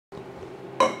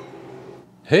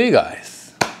Hey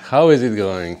guys, how is it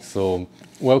going? So,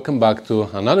 welcome back to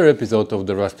another episode of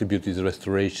the Rusty Beauties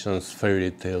restorations,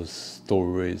 fairy tales,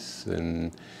 stories,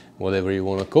 and whatever you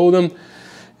want to call them.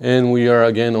 And we are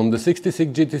again on the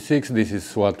 66 GT6. This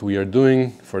is what we are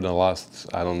doing for the last,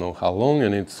 I don't know how long,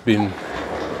 and it's been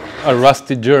a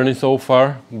rusty journey so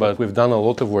far, but we've done a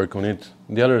lot of work on it.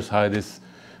 The other side is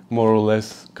more or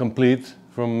less complete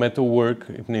from metal work.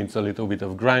 It needs a little bit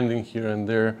of grinding here and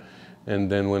there,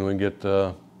 and then when we get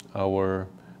our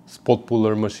spot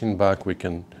puller machine back, we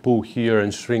can pull here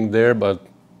and shrink there, but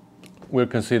we're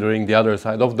considering the other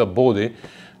side of the body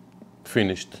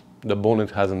finished. The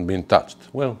bonnet hasn't been touched.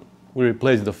 Well, we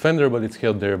replaced the fender, but it's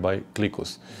held there by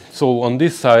Clicos. So on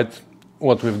this side,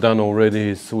 what we've done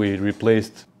already is we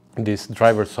replaced this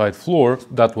driver's side floor.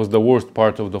 That was the worst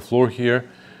part of the floor here,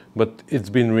 but it's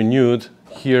been renewed.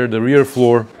 Here the rear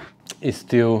floor is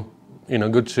still in a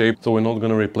good shape, so we're not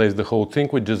going to replace the whole thing.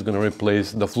 We're just going to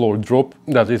replace the floor drop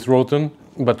that is rotten,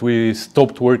 but we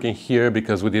stopped working here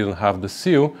because we didn't have the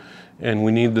seal, and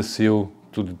we need the seal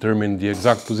to determine the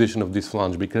exact position of this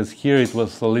flange, because here it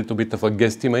was a little bit of a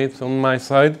guesstimate on my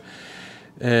side,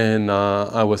 and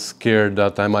I was scared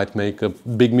that I might make a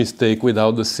big mistake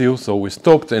without the seal, so we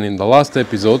stopped. And in the last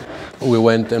episode we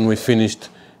went and we finished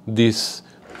this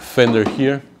fender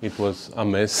here. It was a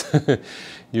mess.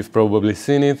 You've probably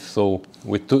seen it. So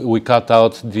we cut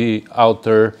out the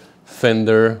outer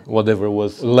fender, whatever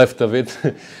was left of it,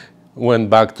 went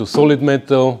back to solid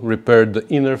metal, repaired the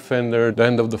inner fender, the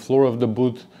end of the floor of the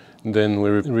boot. Then we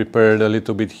repaired a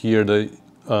little bit here the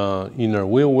inner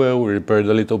wheel well, we repaired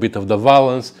a little bit of the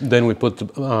valance. Then we put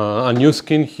a new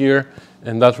skin here,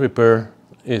 and that repair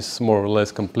is more or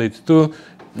less complete too.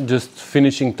 Just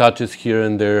finishing touches here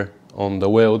and there on the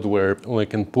weld where we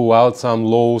can pull out some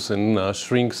lows and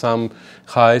shrink some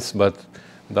highs, but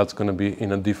that's going to be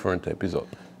in a different episode.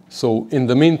 So in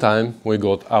the meantime, we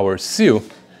got our seal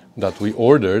that we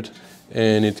ordered,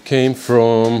 and it came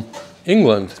from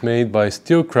England, made by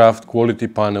Steelcraft Quality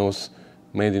Panels,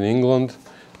 made in England,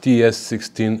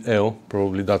 TS16L,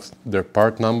 probably that's their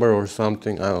part number or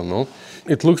something, I don't know.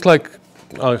 It looks like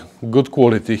a good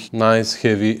quality, nice,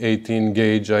 heavy 18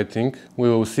 gauge, I think. We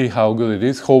will see how good it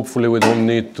is. Hopefully we don't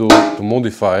need to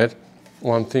modify it.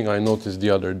 One thing I noticed the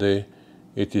other day,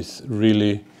 it is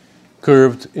really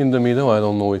curved in the middle. I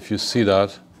don't know if you see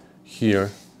that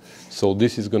here. So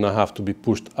this is gonna have to be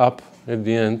pushed up at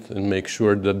the end and make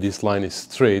sure that this line is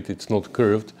straight, it's not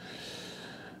curved.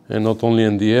 And not only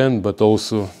in the end, but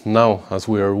also now as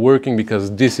we are working,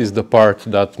 because this is the part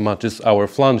that matches our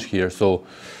flange here. So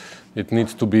it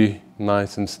needs to be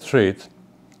nice and straight.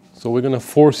 So we're gonna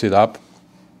force it up.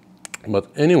 But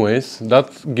anyways,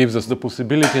 that gives us the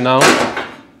possibility now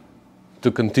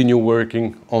to continue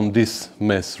working on this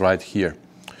mess right here.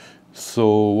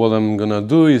 So what I'm gonna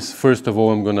do is, first of all,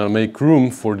 I'm gonna make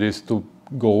room for this to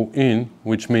go in,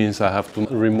 which means I have to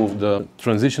remove the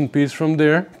transition piece from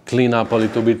there, clean up a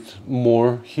little bit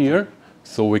more here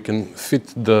so we can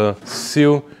fit the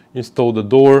seal, install the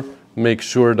door, make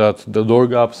sure that the door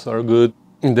gaps are good,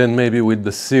 and then maybe with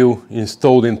the seal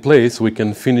installed in place we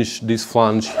can finish this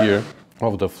flange here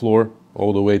of the floor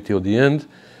all the way till the end,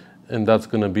 and that's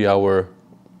gonna be our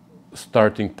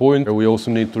starting point. We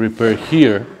also need to repair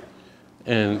here,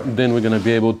 and then we're gonna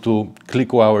be able to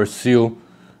click our seal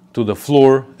to the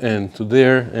floor and to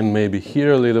there and maybe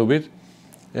here a little bit,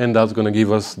 and that's gonna give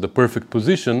us the perfect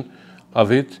position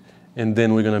of it. And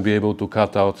then we're going to be able to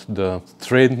cut out the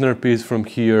straightener piece from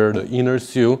here, the inner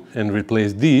seal, and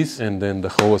replace these, and then the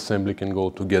whole assembly can go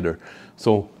together.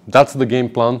 So that's the game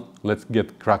plan. Let's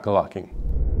get crack-a-lacking.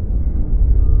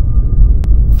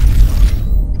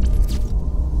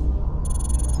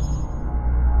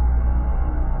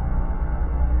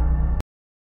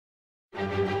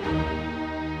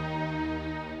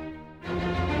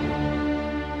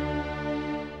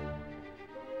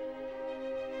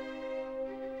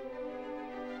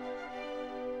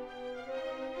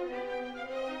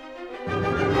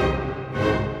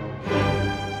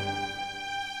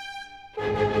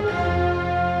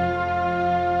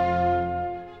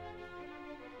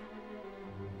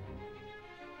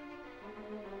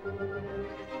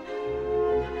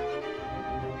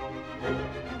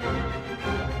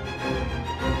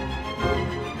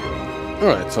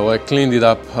 Alright, so I cleaned it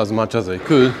up as much as I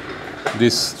could.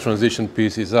 This transition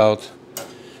piece is out,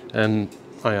 and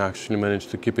I actually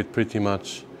managed to keep it pretty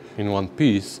much in one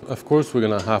piece. Of course, we're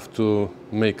gonna have to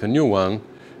make a new one.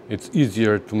 It's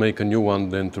easier to make a new one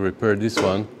than to repair this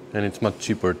one, and it's much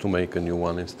cheaper to make a new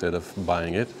one instead of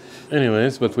buying it.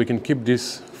 Anyways, but we can keep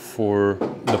this for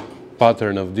the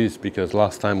pattern of this because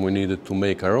last time we needed to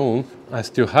make our own. I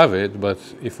still have it, but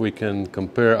if we can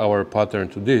compare our pattern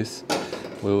to this,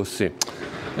 we'll see.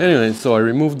 Anyway, so I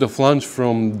removed the flange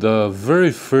from the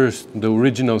very first, the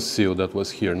original Sill that was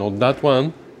here. Not that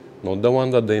one, not the one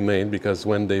that they made, because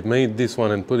when they made this one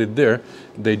and put it there,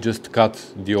 they just cut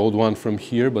the old one from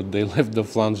here, but they left the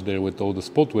flange there with all the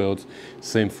spot welds.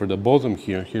 Same for the bottom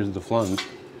here. Here's the flange.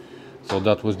 So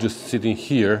that was just sitting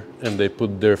here, and they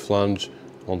put their flange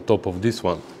on top of this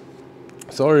one.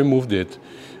 So I removed it,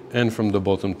 and from the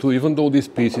bottom too, even though this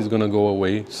piece is gonna go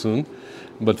away soon.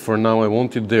 But for now I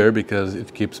want it there because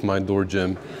it keeps my door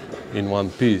jamb in one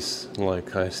piece.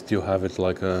 Like I still have it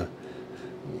like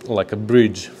a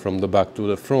bridge from the back to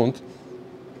the front.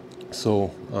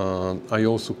 So I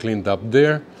also cleaned up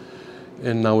there,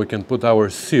 and now we can put our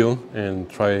Sill and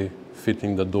try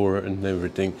fitting the door and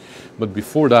everything. But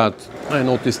before that, I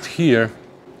noticed here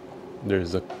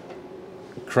there's a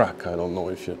crack. I don't know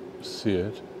if you see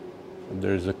it.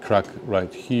 There's a crack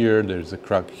right here, there's a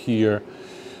crack here,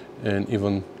 and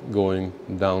even going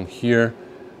down here,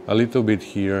 a little bit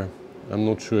here. I'm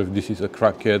not sure if this is a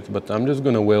crack yet, but I'm just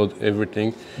gonna weld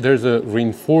everything. There's a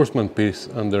reinforcement piece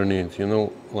underneath, you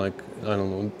know, like, I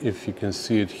don't know if you can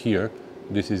see it here.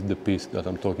 This is the piece that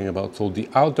I'm talking about. So the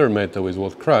outer metal is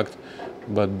what cracked,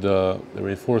 but the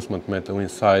reinforcement metal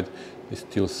inside is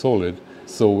still solid.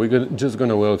 So we're just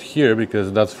gonna weld here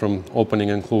because that's from opening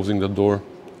and closing the door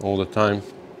all the time.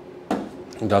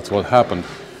 That's what happened.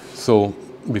 So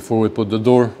before we put the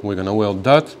door, we're gonna weld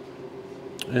that,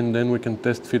 and then we can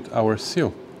test fit our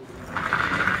Sill.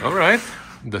 All right,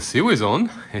 the Sill is on.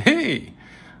 Hey,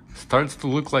 starts to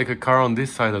look like a car on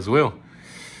this side as well.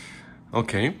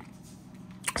 Okay.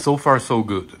 So far so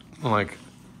good. Like,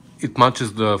 it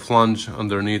matches the flange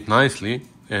underneath nicely,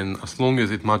 and as long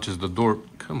as it matches the door.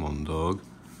 Come on, dog.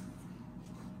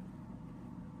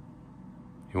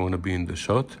 You want to be in the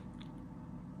shot?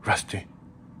 Rusty,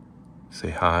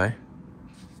 say hi.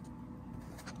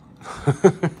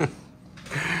 Okay.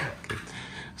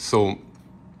 So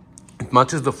it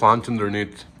matches the flange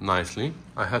underneath nicely.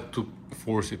 I had to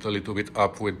force it a little bit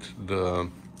up with the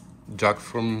jack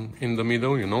from in the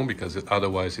middle, you know, because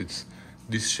otherwise it's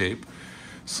this shape.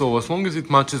 So as long as it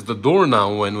matches the door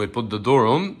now, when we put the door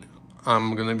on,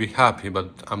 I'm gonna be happy, but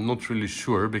I'm not really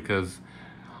sure because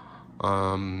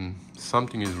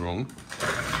something is wrong.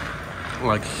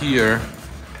 Like here,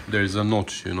 there's a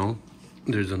notch, you know,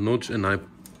 there's a notch, and I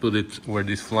put it where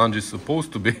this flange is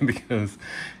supposed to be because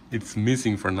it's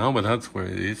missing for now, but that's where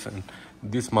it is. And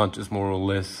this matches more or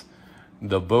less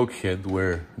the bulkhead,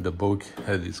 where the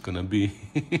bulkhead is gonna be.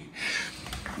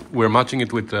 We're matching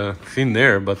it with thin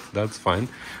air, but that's fine.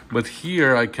 But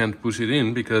here I can't push it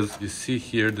in because you see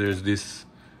here there's this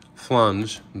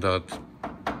flange that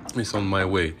is on my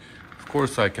way. Of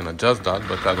course I can adjust that,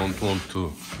 but I don't want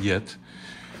to yet.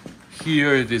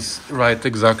 Here it is right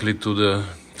exactly to the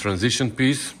transition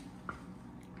piece.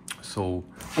 So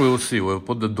we'll see, we'll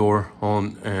put the door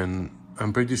on, and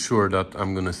I'm pretty sure that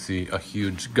I'm gonna see a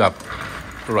huge gap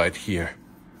right here.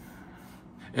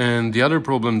 And the other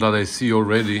problem that I see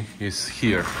already is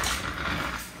here.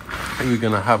 We're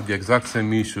gonna have the exact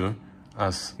same issue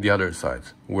as the other side,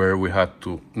 where we had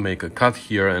to make a cut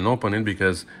here and open it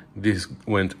because this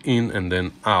went in and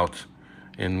then out,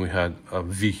 and we had a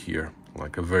V here,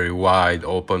 like a very wide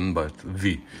open, but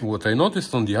V. What I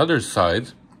noticed on the other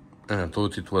side, and I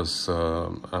thought it was,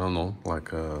 I don't know,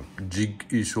 like a jig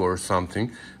issue or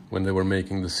something when they were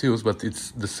making the Sills, but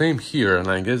it's the same here, and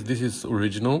I guess this is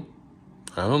original.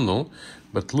 I don't know,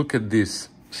 but look at this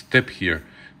step here,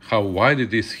 how wide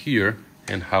it is here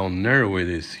and how narrow it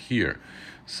is here.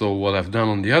 So what I've done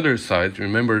on the other side,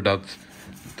 remember that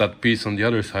that piece on the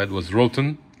other side was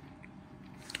rotten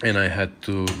and I had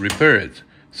to repair it.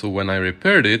 So when I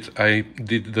repaired it, I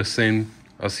did the same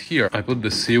as here. I put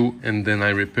the Sill and then I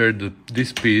repaired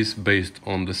this piece based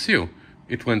on the Sill.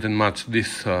 It went and matched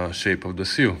this shape of the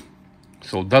Sill.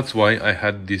 So that's why I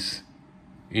had this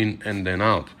in and then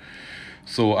out.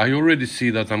 So I already see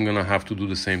that I'm gonna have to do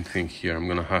the same thing here. I'm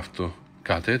gonna have to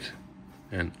cut it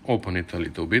and open it a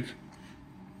little bit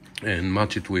and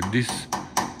match it with this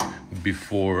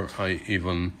before I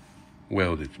even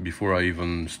weld it, before I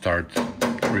even start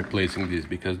replacing this,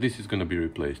 because this is gonna be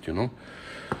replaced, you know.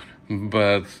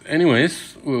 But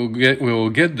anyways, we'll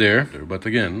get there. But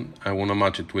again, I wanna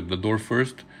match it with the door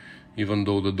first, even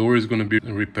though the door is gonna be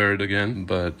repaired again,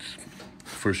 but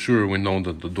for sure we know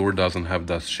that the door doesn't have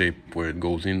that shape where it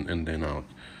goes in and then out.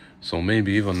 So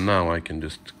maybe even now I can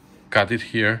just cut it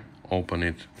here, open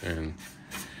it and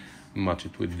match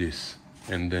it with this.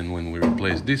 And then when we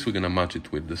replace this, we're gonna match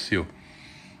it with the Sill.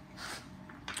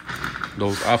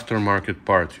 those aftermarket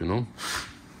parts, you know.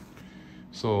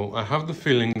 So I have the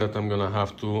feeling that I'm gonna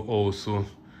have to also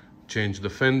change the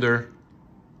fender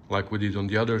like we did on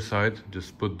the other side.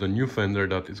 Just put the new fender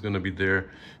that is gonna be there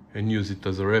and use it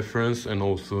as a reference, and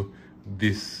also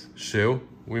this shell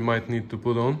we might need to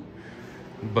put on,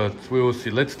 but we will see.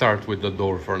 Let's start with the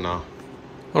door for now.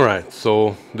 All right,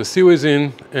 so the seal is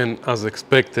in, and as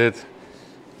expected,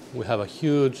 we have a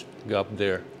huge gap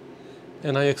there.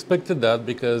 And I expected that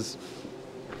because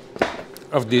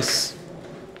of this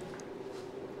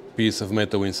piece of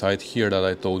metal inside here that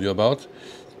I told you about.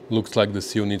 Looks like the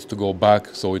seal needs to go back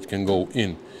so it can go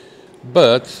in.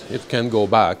 But it can go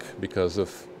back because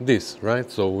of this, right?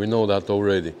 So we know that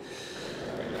already.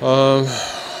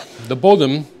 The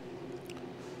bottom,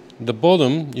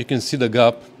 you can see the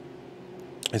gap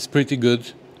is pretty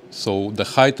good. So the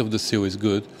height of the seal is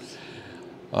good.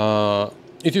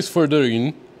 It is further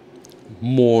in,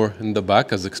 more in the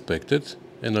back as expected,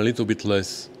 and a little bit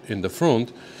less in the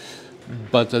front.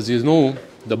 But as you know,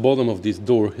 the bottom of this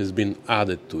door has been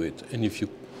added to it. And if you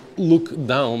look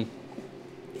down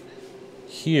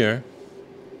here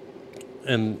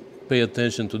and pay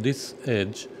attention to this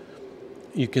edge,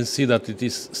 you can see that it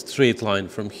is straight line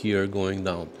from here going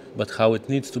down. But how it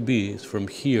needs to be is from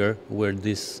here, where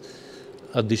this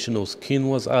additional skin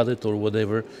was added or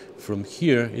whatever, from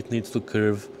here it needs to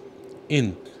curve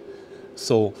in.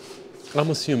 So I'm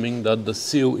assuming that the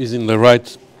seal is in the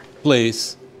right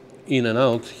place, in and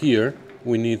out here.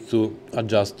 We need to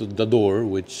adjust the door,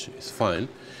 which is fine.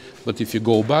 But if you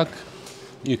go back,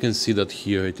 you can see that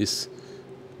here it is,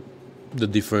 the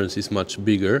difference is much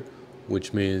bigger,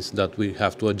 which means that we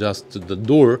have to adjust the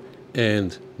door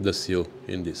and the seal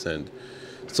in this end.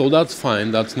 So that's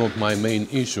fine, that's not my main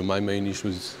issue. My main issue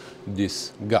is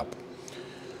this gap.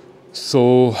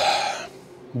 So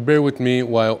bear with me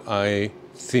while I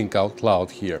think out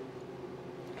loud here.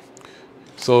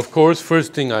 So of course,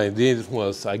 first thing I did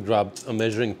was I grabbed a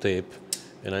measuring tape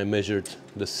and I measured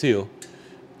the seal.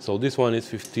 So this one is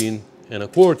 15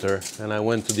 1/4, and I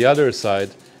went to the other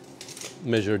side,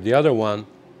 measured the other one.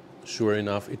 Sure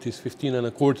enough, it is 15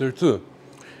 1/4 too.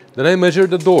 Then I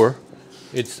measured the door.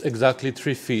 It's exactly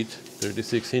 3 feet,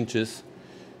 36 inches,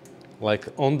 like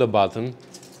on the bottom.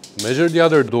 Measure the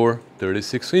other door,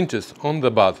 36 inches on the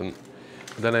bottom.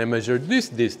 Then I measured this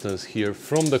distance here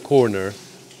from the corner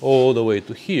all the way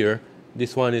to here.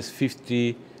 This one is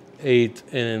 58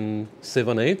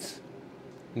 7/8.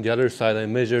 On the other side I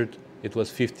measured, it was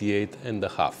 58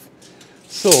 1/2.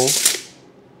 So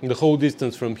the whole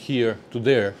distance from here to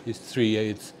there is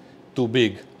 3/8 too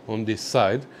big on this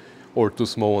side, or too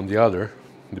small on the other.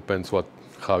 Depends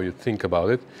how you think about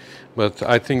it. But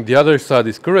I think the other side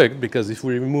is correct, because if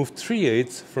we remove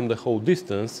 3/8 from the whole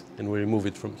distance and we remove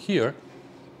it from here,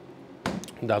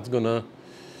 that's gonna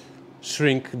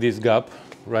shrink this gap.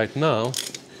 Right now,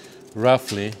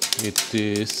 roughly it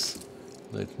is,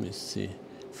 let me see,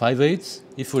 5/8.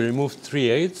 If we remove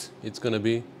 3/8, it's gonna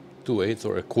be 2/8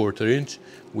 or 1/4 inch,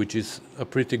 which is a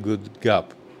pretty good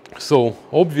gap. So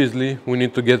obviously we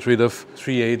need to get rid of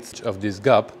 3/8 of this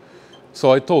gap.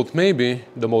 So I thought maybe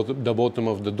the bottom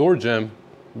of the door jamb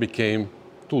became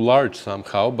too large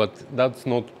somehow, but that's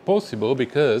not possible,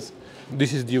 because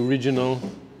this is the original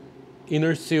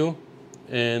inner seal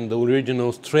and the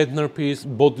original straightener piece.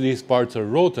 Both these parts are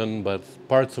rotten, but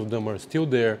parts of them are still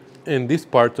there, and this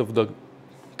part of the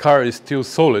car is still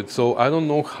solid. So I don't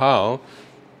know how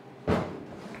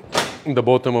the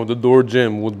bottom of the door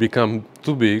jamb would become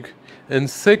too big. And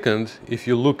second, if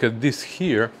you look at this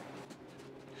here,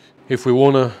 if we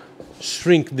want to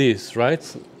shrink this, right?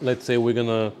 Let's say we're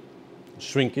gonna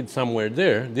shrink it somewhere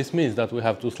there. This means that we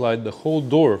have to slide the whole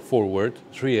door forward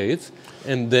 3/8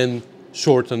 and then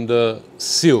shorten the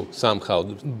seal somehow.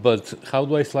 But how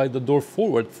do I slide the door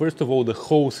forward? First of all, the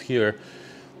holes here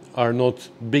are not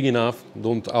big enough,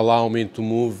 don't allow me to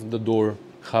move the door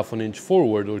 1/2 inch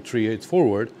forward or 3/8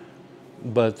 forward.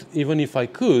 But even if I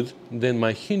could, then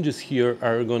my hinges here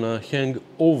are gonna hang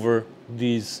over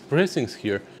these pressings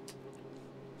here.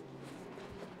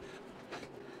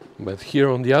 But here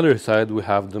on the other side, we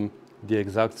have them the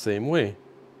exact same way.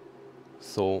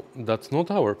 So that's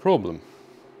not our problem.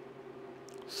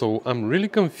 So I'm really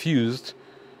confused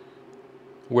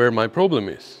where my problem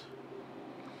is.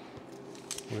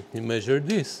 Let me measure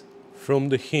this. From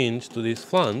the hinge to this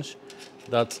flange,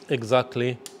 that's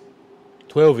exactly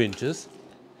 12 inches.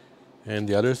 And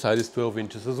the other side is 12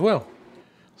 inches as well.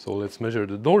 So let's measure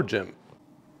the door jamb.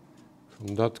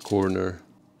 From that corner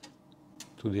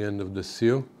to the end of the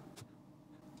seal,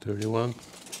 31.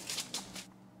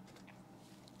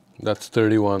 That's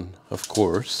 31, of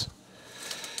course.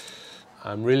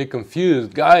 I'm really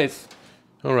confused, guys.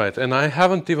 All right, and I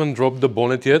haven't even dropped the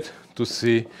bonnet yet to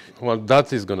see what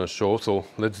that is gonna show, so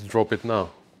let's drop it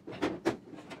now.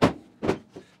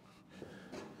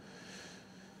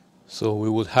 So we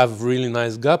would have really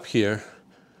nice gap here.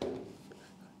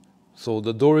 So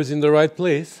the door is in the right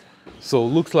place. So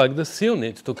looks like the sill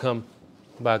needs to come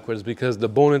backwards because the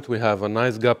bonnet, we have a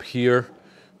nice gap here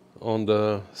on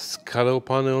the scuttle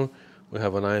panel. We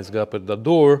have a nice gap at the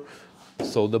door.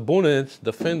 So the bonnet,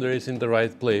 the fender is in the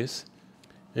right place.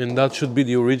 And that should be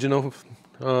the original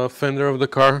fender of the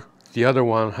car. The other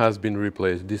one has been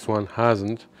replaced. This one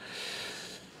hasn't.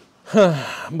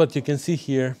 But you can see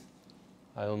here,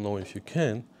 I don't know if you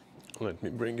can. Let me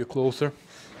bring you closer.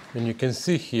 And you can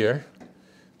see here,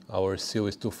 our sill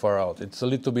is too far out. It's a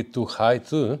little bit too high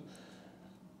too.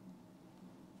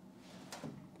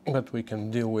 But we can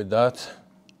deal with that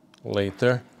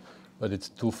later. But it's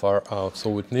too far out.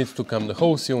 So it needs to come, the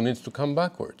whole sill needs to come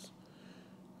backwards.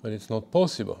 But it's not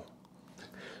possible.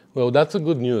 Well, that's a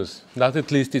good news. That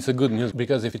at least is a good news,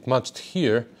 because if it matched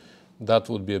here, that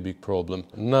would be a big problem.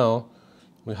 Now,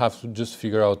 we have to just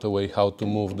figure out a way how to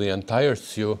move the entire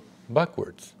sill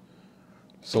backwards.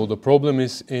 So the problem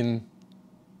is in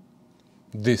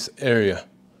this area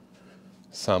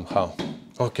somehow.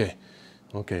 Okay,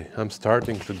 I'm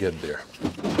starting to get there.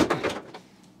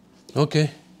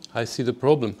 Okay, I see the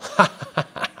problem.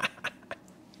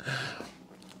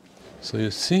 So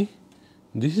you see,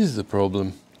 this is the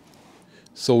problem.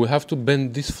 So we have to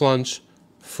bend this flange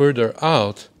further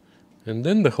out, and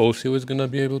then the whole sill is gonna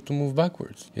be able to move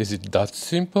backwards. Is it that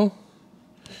simple?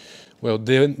 Well,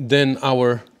 then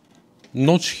our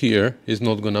notch here is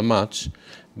not gonna match,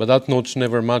 but that notch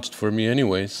never matched for me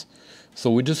anyways.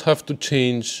 So we just have to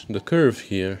change the curve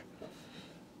here.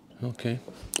 Okay,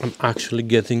 I'm actually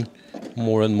getting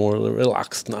more and more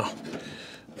relaxed now.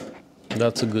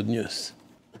 That's a good news.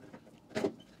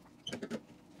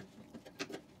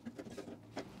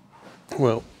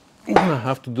 Well, I'm gonna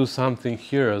have to do something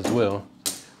here as well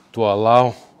to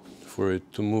allow for it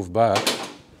to move back.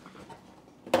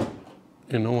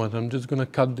 You know what, I'm just gonna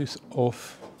cut this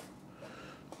off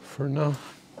for now.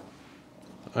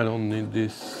 I don't need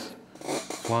this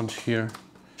flange here.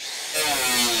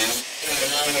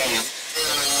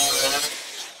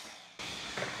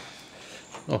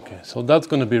 Okay, so that's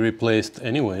gonna be replaced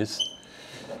anyways.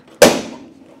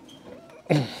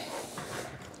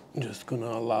 Just gonna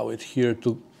allow it here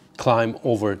to climb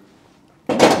over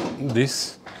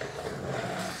this,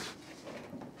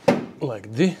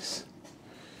 like this.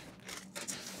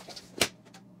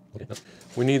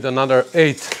 We need another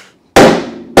 8.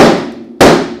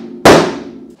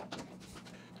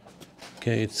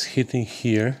 Okay, it's hitting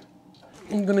here.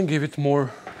 I'm gonna give it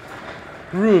more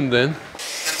room then.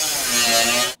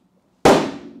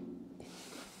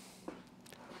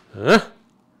 Huh?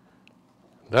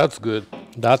 That's good.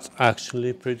 That's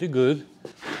actually pretty good.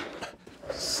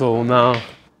 So now,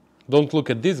 don't look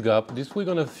at this gap. This we're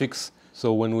gonna fix.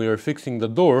 So when we are fixing the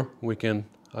door, we can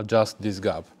adjust this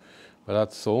gap. But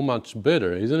that's so much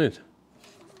better, isn't it?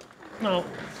 Now,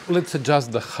 let's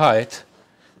adjust the height.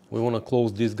 We wanna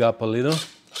close this gap a little.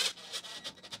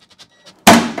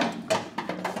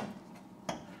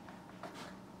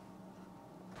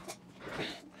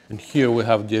 And here we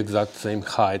have the exact same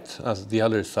height as the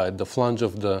other side. The flange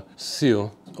of the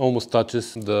sill almost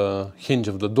touches the hinge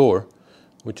of the door,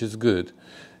 which is good.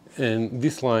 And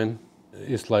this line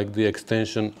is like the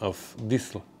extension of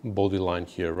this body line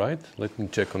here, right? Let me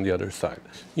check on the other side.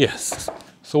 Yes,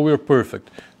 so we're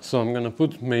perfect. So I'm gonna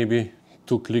put maybe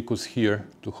 2 clicos here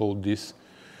to hold this,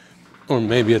 or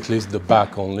maybe at least the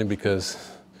back only, because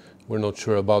we're not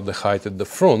sure about the height at the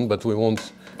front, but we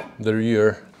want the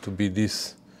rear to be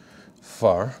this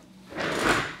far.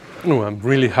 Oh, I'm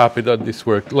really happy that this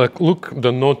worked. Like, look,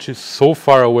 the notch is so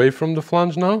far away from the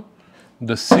flange now.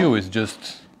 The sill is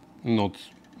just not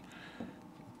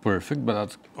perfect, but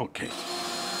that's okay.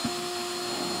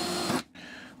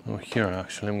 Oh, here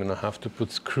actually I'm gonna have to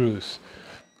put screws.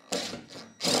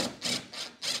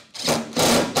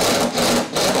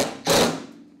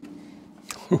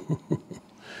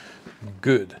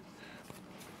 Good.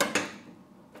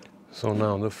 So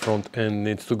now the front end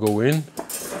needs to go in,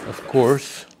 of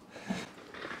course.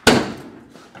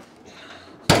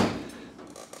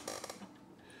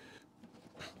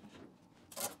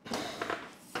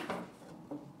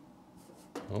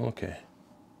 Okay,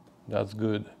 that's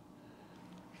good.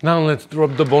 Now let's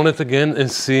drop the bonnet again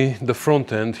and see the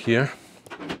front end here.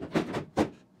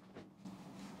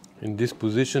 In this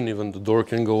position, even the door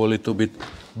can go a little bit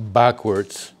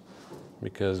backwards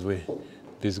because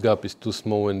this gap is too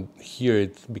small, and here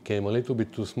it became a little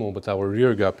bit too small, but our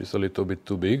rear gap is a little bit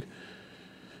too big.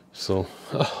 So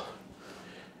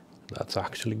that's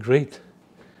actually great.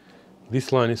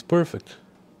 This line is perfect.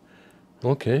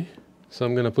 Okay, so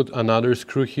I'm gonna put another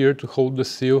screw here to hold the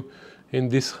seal in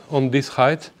this, on this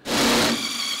height.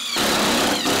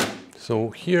 So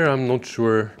here I'm not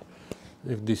sure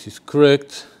if this is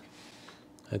correct.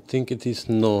 I think it is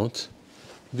not.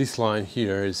 This line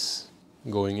here is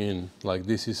going in, like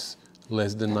this is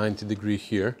less than 90 degrees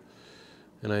here,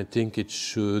 and I think it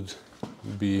should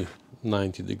be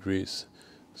 90 degrees.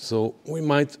 So we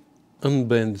might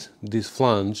unbend this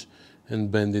flange and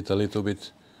bend it a little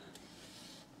bit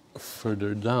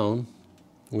further down,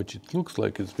 which it looks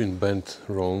like it's been bent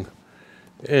wrong.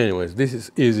 Anyways, this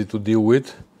is easy to deal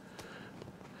with,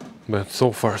 but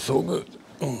so far so good.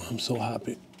 Oh, I'm so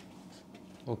happy.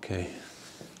 Okay,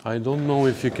 I don't know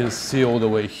if you can see all the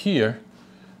way here,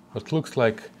 but looks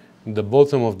like the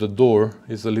bottom of the door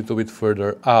is a little bit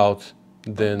further out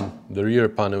than the rear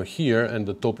panel here, and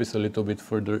the top is a little bit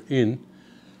further in.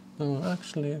 No,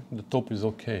 actually, the top is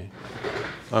okay.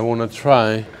 I want to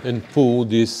try and pull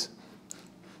this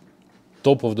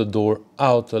top of the door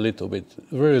out a little bit,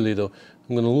 very little.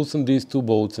 I'm going to loosen these two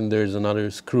bolts, and there's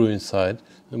another screw inside.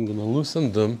 I'm going to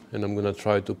loosen them, and I'm going to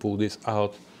try to pull this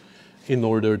out in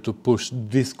order to push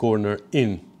this corner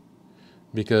in,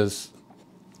 because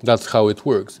that's how it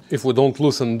works. If we don't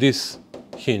loosen this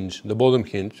hinge, the bottom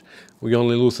hinge, we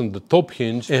only loosen the top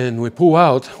hinge, and we pull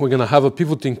out, we're gonna have a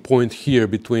pivoting point here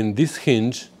between this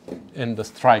hinge and the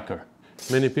striker.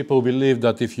 Many people believe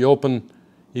that if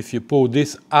you pull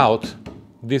this out,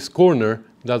 this corner,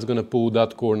 that's gonna pull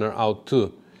that corner out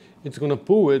too. It's gonna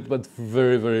pull it, but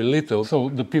very, very little. So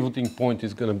the pivoting point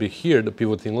is gonna be here, the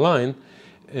pivoting line,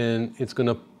 and it's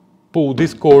gonna pull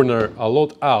this corner a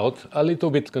lot out, a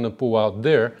little bit's gonna pull out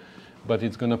there, but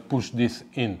it's gonna push this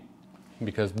in,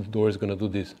 because the door is gonna do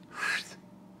this.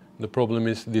 The problem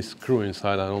is this screw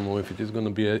inside. I don't know if it is gonna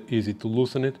be easy to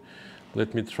loosen it.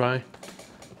 Let me try.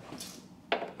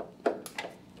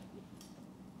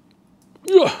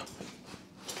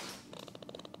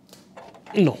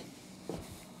 No.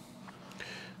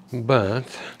 But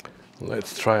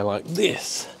let's try like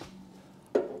this.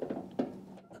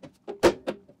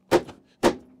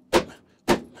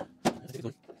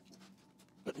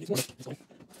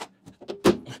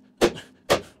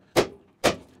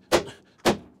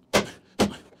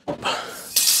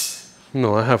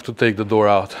 No, I have to take the door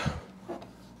out.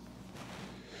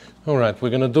 All right, we're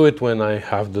gonna do it when I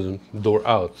have the door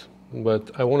out,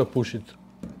 but I want to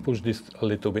push this a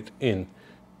little bit in.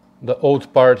 The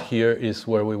old part here is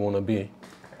where we want to be,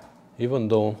 even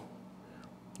though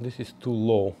this is too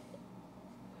low.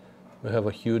 We have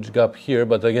a huge gap here,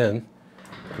 but again,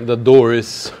 the door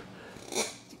is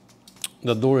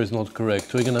not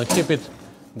correct. We're gonna keep it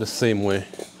the same way,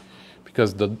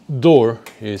 because the door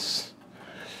is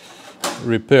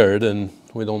repaired and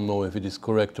we don't know if it is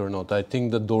correct or not. I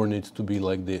think the door needs to be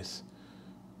like this.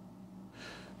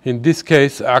 In this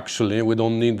case, actually, we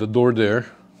don't need the door there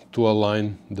to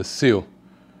align the sill.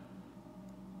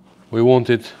 We want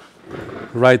it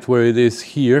right where it is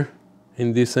here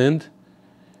in this end,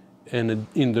 and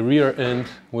in the rear end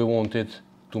we want it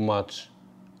to match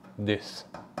this.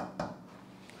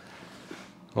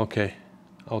 Okay,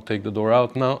 I'll take the door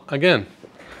out now again.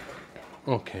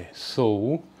 Okay,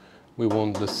 so we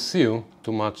want the sill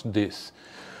to match this.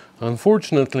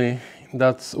 Unfortunately,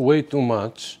 that's way too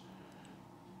much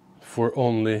for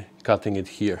only cutting it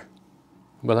here.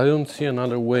 But I don't see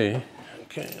another way.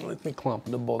 Okay, let me clamp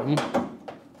the bottom.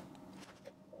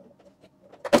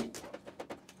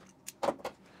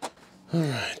 All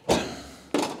right.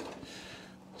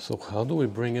 So how do we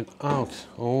bring it out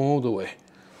all the way?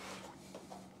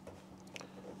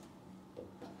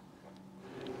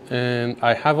 And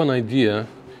I have an idea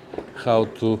how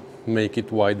to make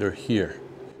it wider here.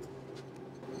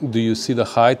 Do you see the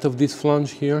height of this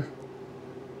flange here?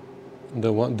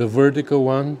 The vertical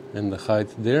one and the height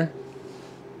there?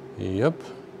 Yep.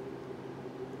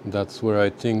 That's where I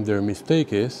think their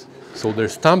mistake is. So their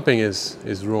stamping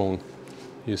is wrong.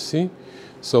 You see?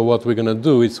 So what we're gonna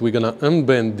do is we're gonna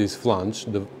unbend this flange,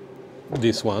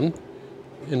 this one,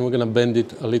 and we're gonna bend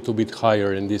it a little bit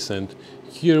higher in this end.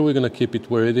 Here we're gonna keep it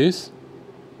where it is,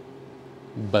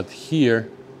 but here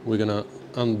we're gonna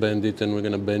unbend it and we're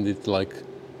gonna bend it like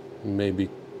maybe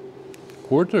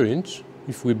 1/4 inch.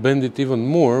 If we bend it even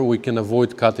more, we can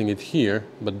avoid cutting it here,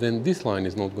 but then this line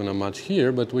is not gonna match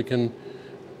here, but we can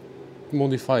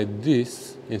modify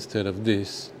this instead of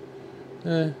this.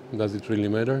 Does it really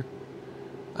matter?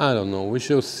 I don't know, we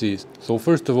shall see. So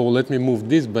first of all, let me move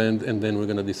this bend and then we're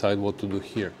gonna decide what to do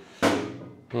here.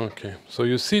 Okay, so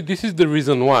you see, this is the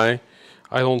reason why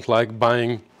I don't like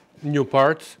buying new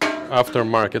parts,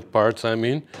 aftermarket parts I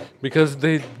mean, because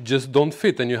they just don't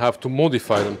fit and you have to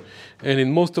modify them. And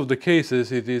in most of the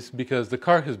cases it is because the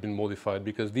car has been modified,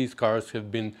 because these cars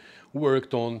have been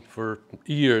worked on for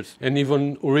years and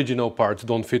even original parts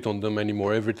don't fit on them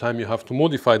anymore. Every time you have to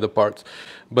modify the parts.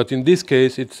 But in this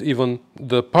case it's even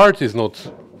the part is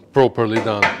not properly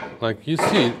done. Like you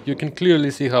see, you can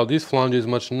clearly see how this flange is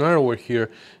much narrower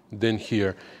here than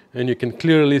here. And you can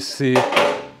clearly see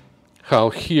how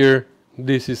here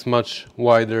this is much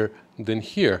wider than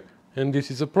here. And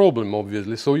this is a problem,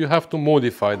 obviously, so you have to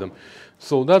modify them.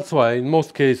 So that's why in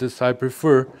most cases I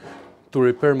prefer to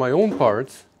repair my own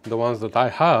parts, the ones that I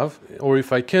have, or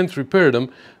if I can't repair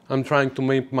them, I'm trying to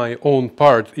make my own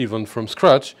part even from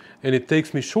scratch, and it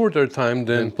takes me shorter time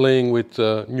than playing with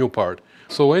a new part.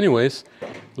 So anyways,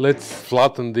 let's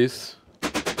flatten this.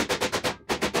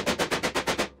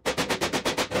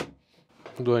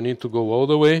 Do I need to go all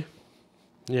the way?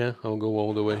 Yeah, I'll go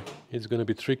all the way. It's gonna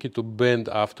be tricky to bend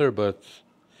after, but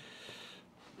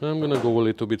I'm gonna go a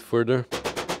little bit further.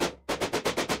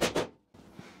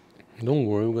 Don't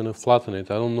worry, we're gonna flatten it.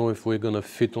 I don't know if we're gonna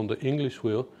fit on the English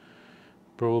wheel.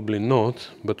 Probably not,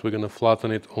 but we're gonna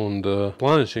flatten it on the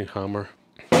planishing hammer.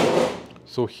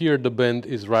 So here the bend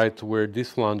is right where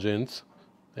this flange ends,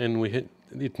 and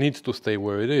it needs to stay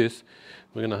where it is.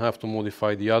 We're gonna have to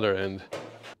modify the other end.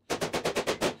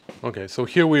 Okay, so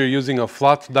here we're using a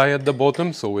flat die at the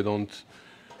bottom, so we don't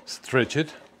stretch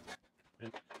it.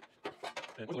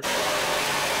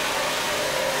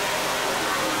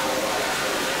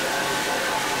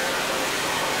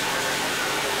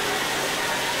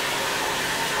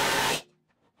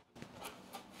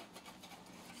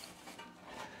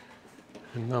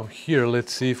 And now here,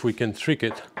 let's see if we can trick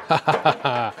it.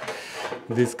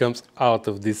 This comes out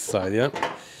of this side, yeah?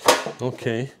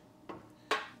 Okay.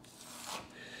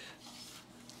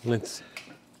 Let's.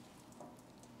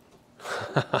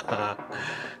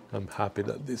 I'm happy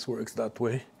that this works that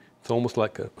way. It's almost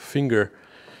like a finger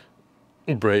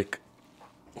brake.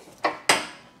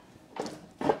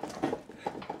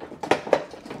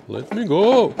 Let me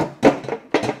go.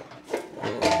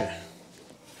 Okay.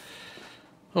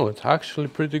 Oh, it's actually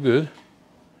pretty good.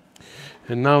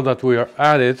 And now that we are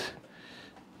at it,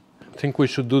 I think we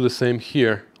should do the same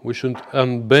here. We should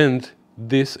unbend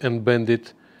this and bend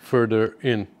it further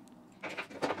in.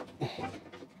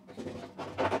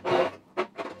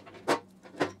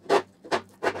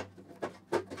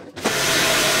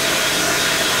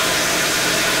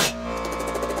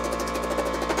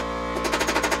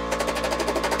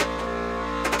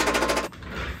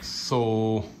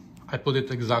 So I put it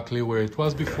exactly where it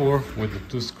was before with the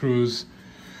 2 screws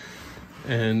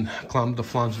and clamped the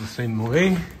flange the same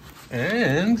way,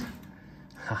 and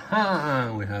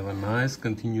haha, we have a nice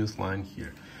continuous line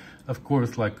here. Of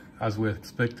course, like as we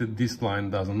expected, this line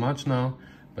doesn't match now,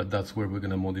 but that's where we're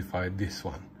gonna modify this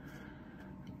one.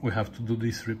 We have to do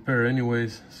this repair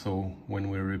anyways, so when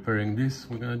we're repairing this,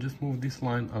 we're gonna just move this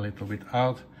line a little bit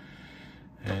out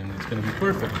and it's gonna be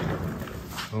perfect.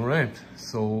 All right,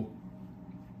 so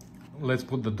let's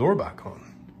put the door back on.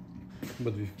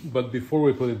 But before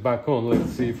we put it back on,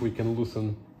 let's see if we can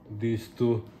loosen these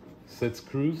 2 set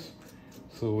screws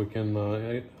so we can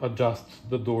adjust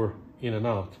the door in and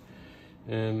out.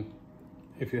 And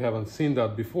if you haven't seen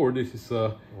that before, this is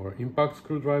our impact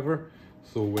screwdriver.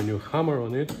 So when you hammer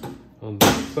on it on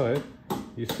this side,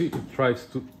 you see it tries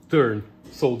to turn.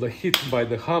 So the hit by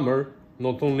the hammer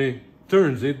not only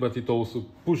turns it, but it also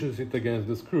pushes it against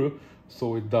the screw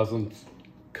so it doesn't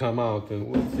come out. And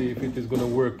we'll see if it is going to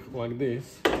work like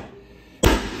this.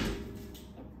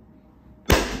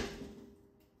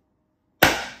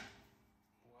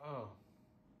 Wow.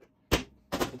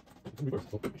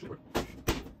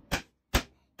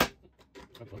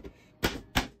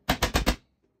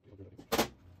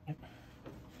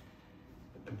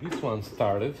 This one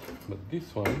started, but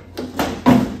this one,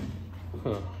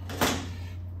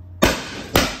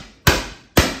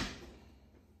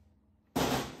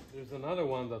 There's another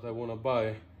one that I want to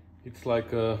buy. It's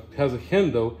like it has a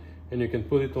handle and you can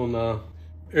put it on a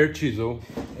air chisel,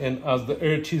 and as the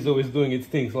air chisel is doing its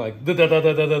things like da da da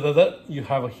da da da da da, you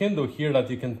have a handle here that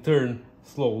you can turn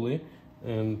slowly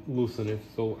and loosen it.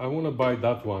 So I want to buy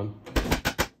that one.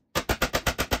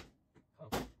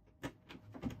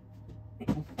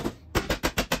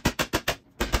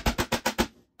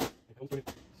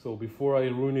 So before I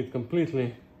ruin it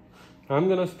completely, I'm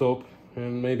gonna stop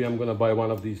and maybe I'm gonna buy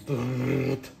one of these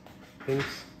things.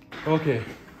 Okay,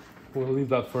 we'll leave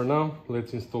that for now.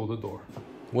 Let's install the door.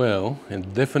 Well,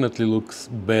 it definitely looks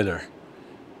better.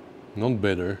 Not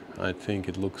better, I think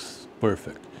it looks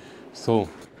perfect. So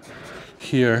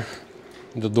here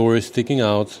the door is sticking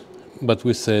out, but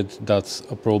we said that's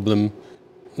a problem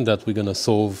that we're gonna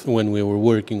solve when we were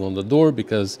working on the door,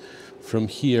 because from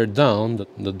here down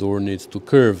the door needs to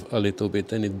curve a little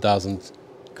bit and it doesn't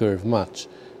curve much.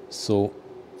 So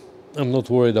I'm not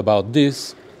worried about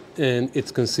this, and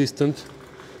it's consistent.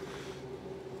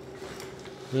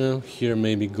 Well, here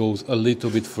maybe goes a little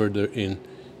bit further in.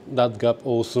 That gap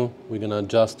also we're gonna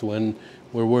adjust when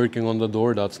we're working on the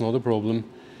door, that's not a problem.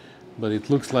 But it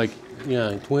looks like, yeah,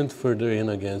 it went further in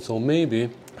again. So maybe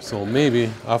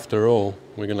after all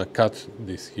we're gonna cut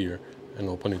this here and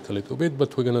open it a little bit,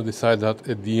 but we're gonna decide that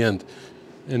at the end.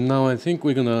 And now I think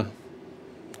we're gonna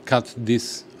cut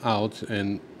this out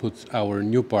and put our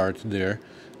new part there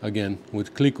again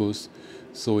with Clickus,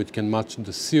 so it can match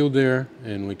the seal there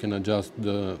and we can adjust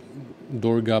the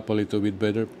door gap a little bit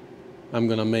better. I'm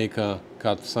gonna make a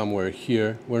cut somewhere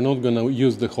here. We're not gonna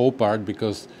use the whole part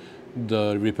because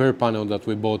the repair panel that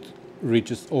we bought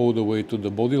reaches all the way to the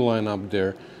body line up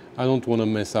there. I don't want to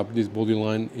mess up this body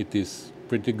line, it is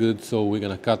pretty good, so we're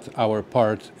gonna cut our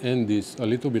part and this a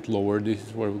little bit lower. This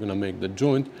is where we're gonna make the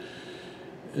joint.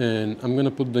 And I'm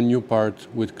gonna put the new part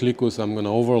with Clickus. I'm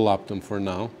gonna overlap them for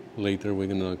now. Later we're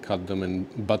gonna cut them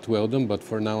and butt weld them, but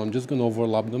for now I'm just gonna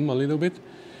overlap them a little bit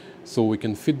so we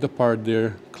can fit the part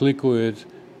there, Clicku it,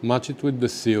 match it with the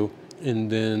seal, and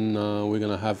then we're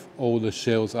gonna have all the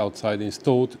shells outside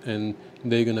installed, and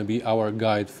they're gonna be our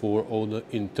guide for all the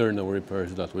internal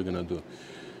repairs that we're gonna do.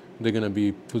 They're gonna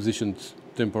be positioned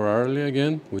temporarily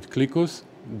again with Clickus,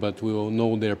 but we will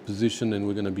know their position and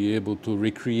we're gonna be able to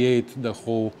recreate the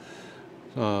whole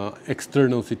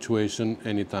external situation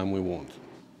anytime we want.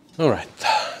 All right,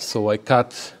 so I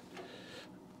cut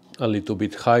a little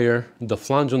bit higher. The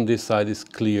flange on this side is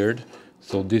cleared,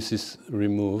 so this is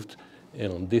removed,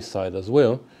 and on this side as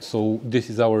well. So this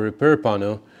is our repair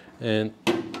panel, and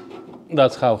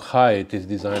that's how high it is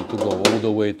designed to go, all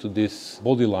the way to this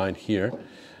body line here.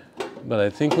 But I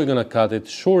think we're gonna cut it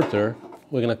shorter.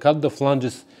 We're gonna cut the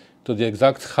flanges to the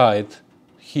exact height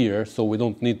here, so we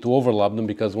don't need to overlap them,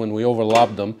 because when we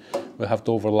overlap them, we have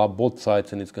to overlap both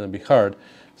sides and it's gonna be hard.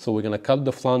 So we're gonna cut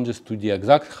the flanges to the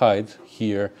exact height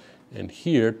here and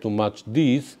here to match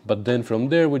these, but then from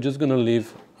there we're just gonna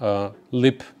leave a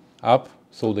lip up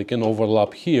so they can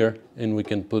overlap here, and we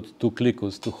can put two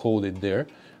Clickus to hold it there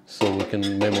so we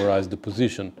can memorize the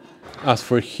position. As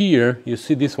for here, you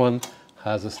see this one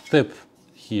has a step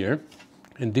here,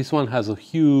 and this one has a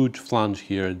huge flange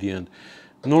here at the end.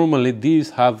 Normally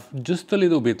these have just a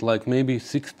little bit, like maybe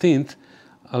 1/16,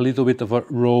 a little bit of a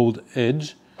rolled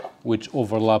edge, which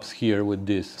overlaps here with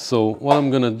this. So what I'm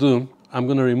gonna do, I'm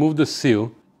gonna remove the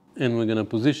seal, and we're gonna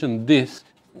position this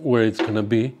where it's gonna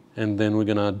be, and then we're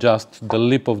gonna adjust the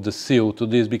lip of the seal to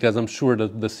this, because I'm sure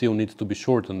that the seal needs to be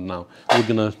shortened now. We're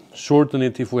gonna shorten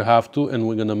it if we have to, and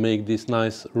we're gonna make this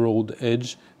nice rolled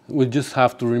edge. We just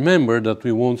have to remember that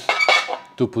we want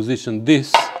to position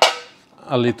this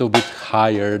a little bit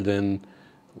higher than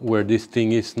where this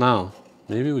thing is now.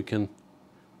 Maybe we can,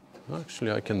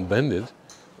 actually I can bend it.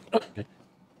 Okay.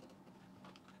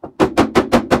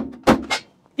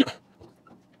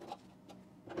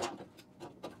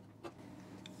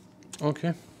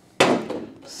 Okay,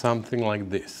 something like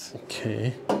this.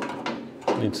 Okay,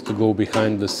 needs to go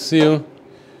behind the seal,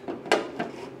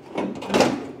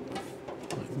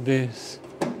 like this.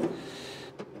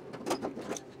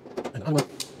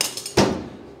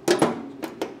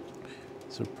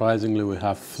 Surprisingly, we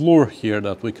have floor here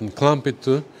that we can clamp it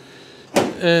to,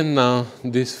 and now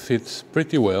this fits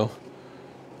pretty well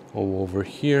all over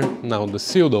here. Now the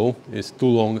seal though is too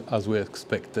long as we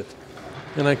expected,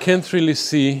 and I can't really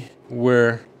see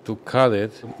where to cut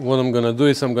it. What I'm gonna do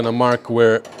is I'm gonna mark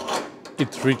where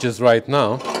it reaches right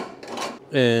now,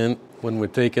 and when we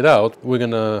take it out, we're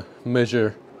gonna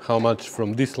measure how much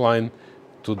from this line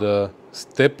to the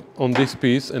step on this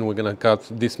piece, and we're gonna cut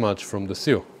this much from the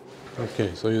seal.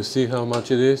 Okay, so you see how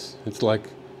much it is? It's like,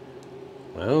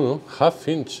 I don't know, 1/2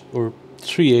 inch or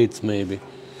 3/8 maybe.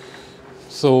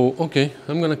 So, okay,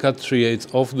 I'm gonna cut 3/8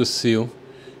 off the seal,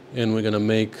 and we're gonna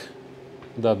make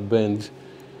that bend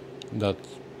that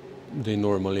they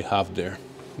normally have there.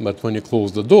 But when you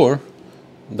close the door,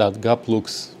 that gap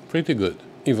looks pretty good.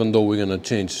 Even though we're gonna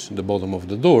change the bottom of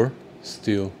the door,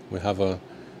 still we have a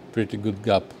pretty good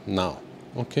gap now.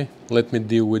 Okay, let me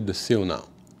deal with the seal now.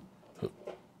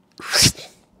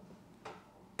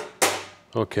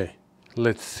 Okay,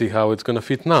 let's see how it's gonna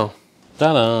fit now.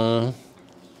 Ta-da! I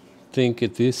think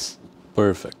it is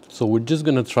perfect. So we're just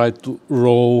gonna try to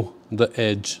roll the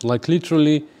edge, like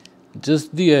literally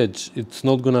just the edge. It's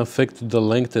not gonna affect the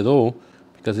length at all,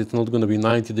 because it's not gonna be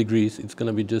 90 degrees. It's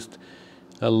gonna be just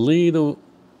a little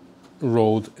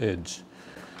road edge.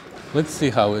 Let's see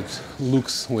how it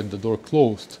looks with the door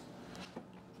closed.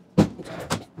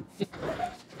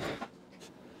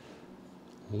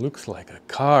 Looks like a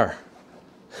car.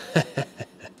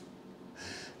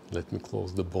 Let me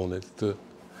close the bonnet too.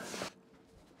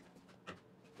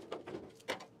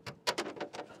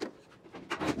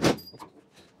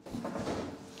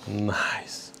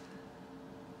 Nice.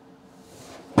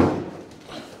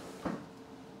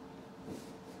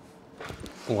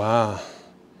 Wow.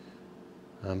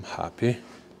 I'm happy.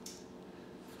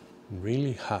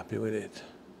 Really happy with it.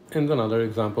 And another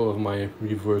example of my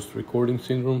reverse recording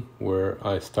syndrome, where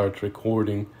I start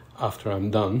recording after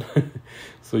I'm done.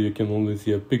 So you can only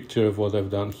see a picture of what I've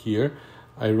done here.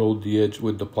 I rolled the edge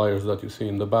with the pliers that you see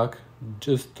in the back,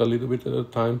 just a little bit at a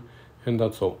time, and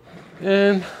that's all.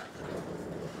 And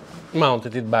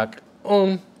mounted it back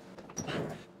on.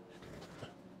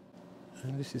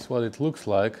 And this is what it looks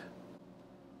like.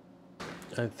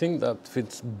 I think that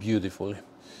fits beautifully.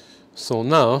 So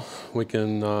now we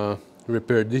can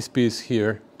repair this piece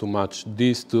here to match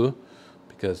these two,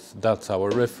 because that's our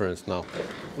reference now.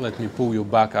 Let me pull you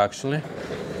back actually.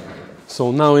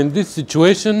 So now in this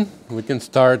situation we can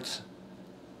start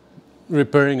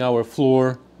repairing our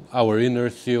floor, our inner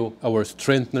seal, our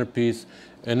strengthener piece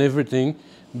and everything,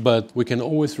 but we can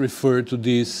always refer to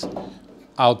these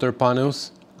outer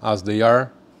panels as they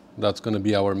are. That's going to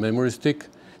be our memory stick.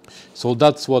 So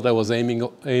that's what I was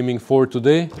aiming for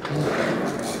today.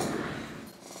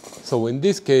 So in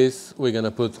this case, we're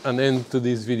gonna put an end to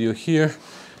this video here.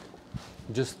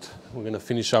 We're gonna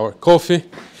finish our coffee.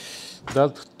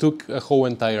 That took a whole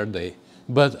entire day,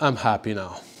 but I'm happy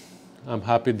now. I'm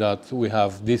happy that we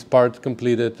have this part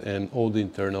completed and all the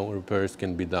internal repairs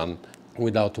can be done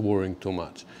without worrying too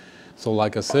much. So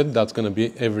like I said, that's gonna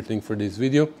be everything for this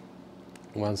video.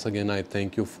 Once again, I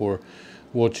thank you for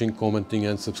watching, commenting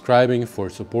and subscribing, for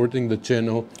supporting the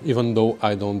channel, even though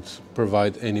I don't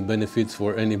provide any benefits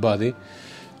for anybody,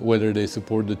 whether they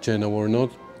support the channel or not,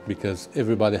 because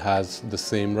everybody has the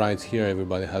same rights here,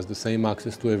 everybody has the same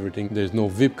access to everything. There's no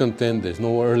VIP content, there's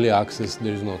no early access,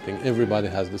 there's nothing. Everybody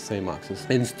has the same access.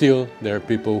 And still, there are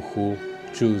people who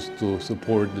choose to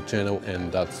support the channel,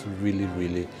 and that's really,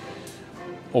 really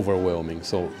overwhelming.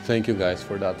 So thank you guys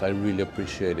for that. I really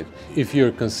appreciate it. If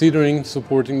you're considering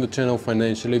supporting the channel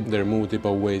financially, there are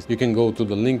multiple ways. You can go to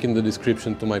the link in the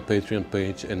description to my Patreon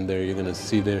page, and there you're gonna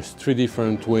see there's 3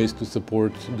 different ways to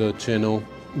support the channel.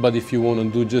 But if you want to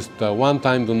do just a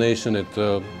one-time donation at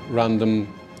a random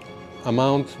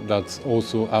amount, that's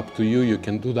also up to you. You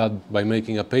can do that by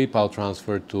making a PayPal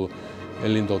transfer to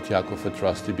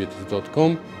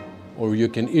elin.yakov@rustybeauties.com, or you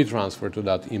can e-transfer to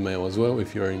that email as well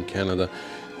if you're in Canada.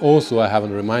 Also, I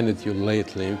haven't reminded you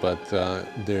lately, but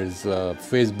there's a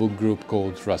Facebook group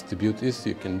called Rusty Beauties.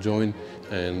 You can join,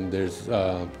 and there's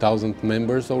 1,000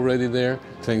 members already there.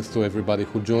 Thanks to everybody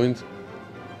who joined.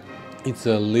 It's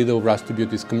a little Rusty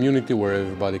Beauties community where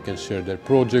everybody can share their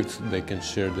projects, they can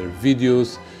share their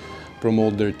videos,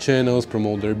 promote their channels,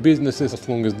 promote their businesses, as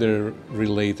long as they're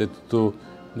related to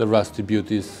the Rusty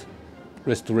Beauties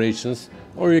restorations,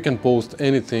 or you can post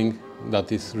anything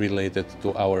that is related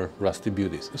to our Rusty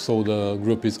Beauties. So the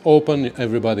group is open,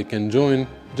 everybody can join.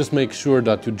 Just make sure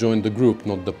that you join the group,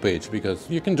 not the page, because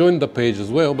you can join the page as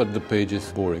well, but the page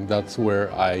is boring. That's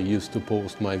where I used to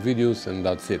post my videos, and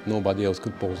that's it. Nobody else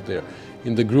could post there.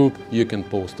 In the group, you can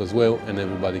post as well, and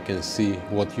everybody can see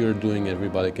what you're doing,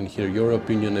 everybody can hear your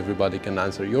opinion, everybody can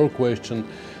answer your question,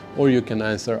 or you can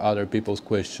answer other people's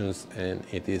questions, and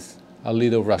it is a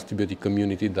little Rusty Beauty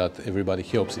community that everybody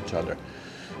helps each other.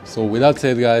 So with that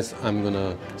said, guys, I'm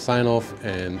gonna sign off,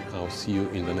 and I'll see you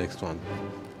in the next one.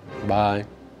 Bye.